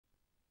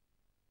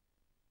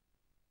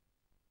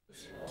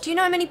Do you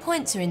know how many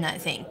points are in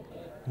that thing?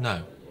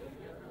 No.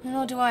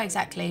 Nor do I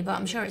exactly, but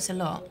I'm sure it's a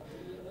lot.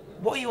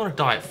 What are you on a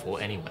diet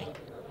for, anyway?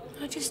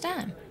 I just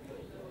am.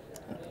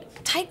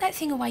 Take that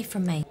thing away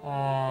from me. You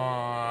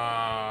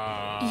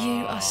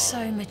are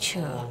so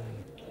mature.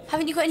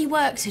 Haven't you got any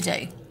work to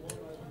do?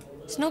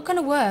 It's not going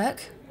to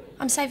work.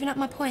 I'm saving up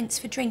my points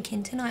for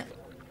drinking tonight.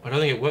 I don't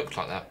think it works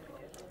like that.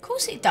 Of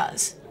course it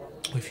does.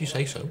 Well, if you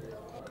say so.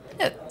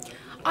 Look,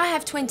 I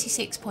have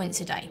 26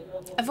 points a day.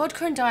 A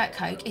vodka and Diet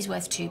Coke is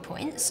worth 2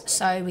 points,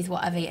 so with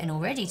what I've eaten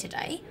already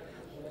today,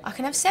 I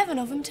can have 7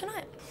 of them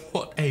tonight.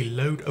 What a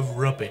load of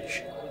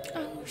rubbish.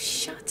 Oh,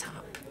 shut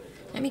up.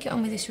 Let me get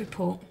on with this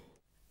report.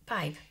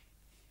 Babe,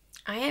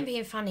 I ain't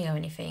being funny or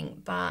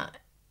anything, but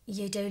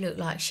you do look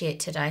like shit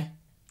today.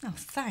 Oh,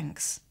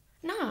 thanks.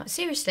 No,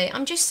 seriously,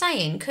 I'm just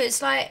saying,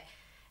 because, like,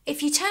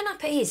 if you turn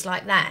up at his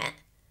like that,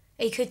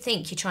 he could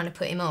think you're trying to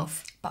put him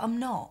off. But I'm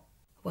not.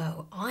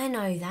 Well, I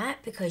know that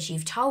because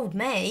you've told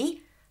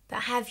me,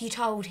 but have you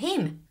told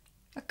him?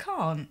 I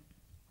can't.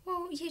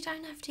 Well, you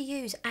don't have to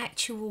use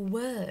actual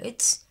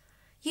words.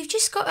 You've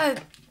just got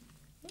to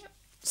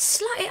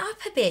slut it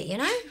up a bit, you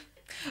know?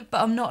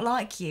 But I'm not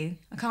like you.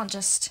 I can't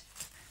just...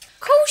 Of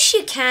course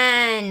you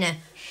can.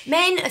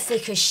 Men are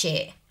thick as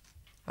shit,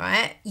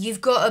 right? You've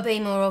got to be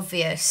more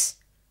obvious.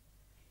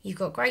 You've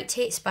got great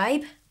tits,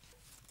 babe.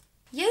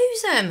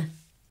 Use them.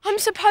 I'm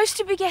supposed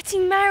to be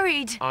getting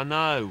married. I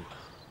know.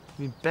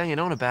 You've been banging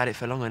on about it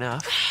for long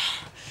enough.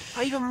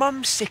 Even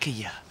Mum's sick of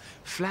you.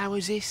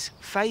 Flowers this,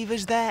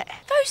 favours that.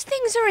 Those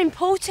things are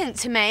important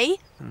to me.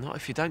 Not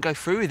if you don't go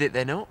through with it,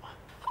 they're not.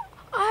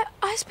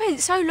 I spent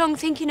so long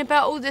thinking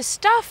about all the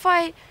stuff,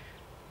 I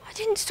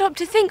didn't stop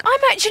to think I'm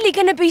actually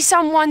going to be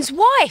someone's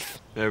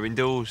wife. They're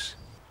indoors.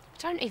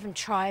 Don't even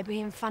try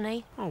being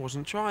funny. I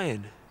wasn't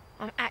trying.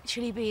 I'm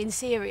actually being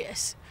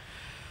serious.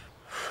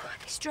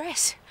 This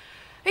dress,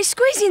 it's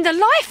squeezing the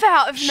life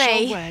out of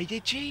me. So wear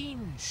your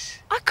jeans.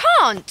 I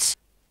can't.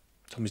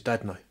 Tommy's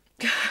dad know.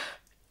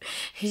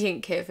 He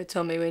didn't care for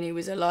Tommy when he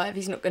was alive.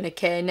 He's not going to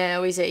care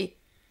now, is he?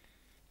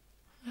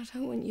 I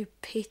don't want your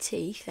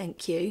pity,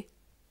 thank you.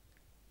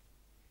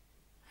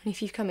 And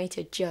if you've come here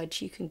to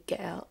judge, you can get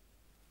out.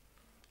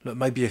 Look,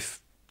 maybe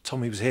if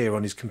Tommy was here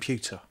on his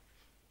computer,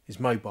 his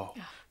mobile.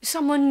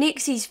 Someone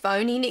nicks his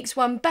phone, he nicks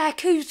one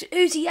back. Who's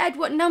he had,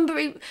 what number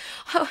he...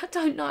 Oh, I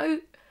don't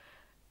know.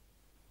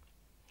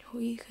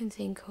 All you can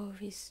think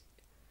of is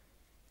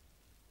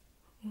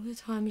all the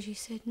times you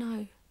said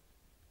no.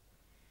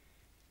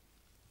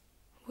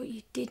 What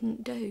you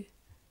didn't do.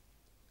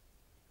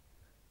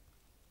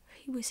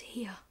 He was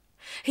here.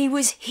 He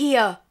was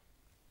here.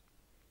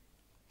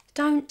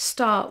 Don't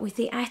start with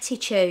the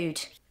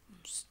attitude.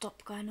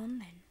 Stop going on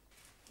then.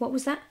 What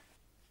was that?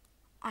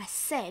 I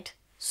said,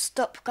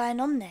 stop going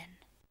on then.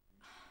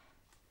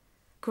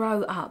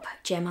 Grow up,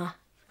 Gemma.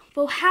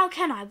 Well, how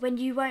can I when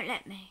you won't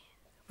let me?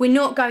 We're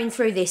not going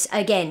through this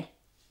again.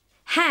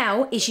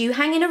 How is you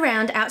hanging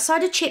around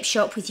outside a chip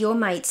shop with your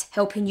mates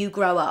helping you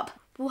grow up?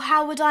 Well,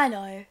 how would I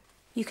know?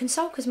 You can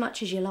sulk as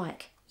much as you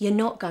like. You're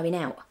not going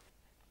out.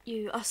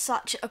 You are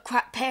such a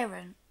crap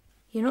parent.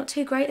 You're not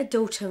too great a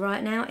daughter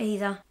right now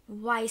either.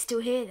 Why are you still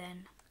here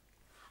then?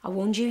 I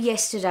warned you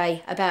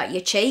yesterday about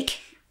your cheek.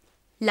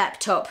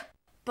 Laptop.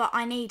 But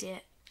I need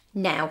it.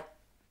 Now.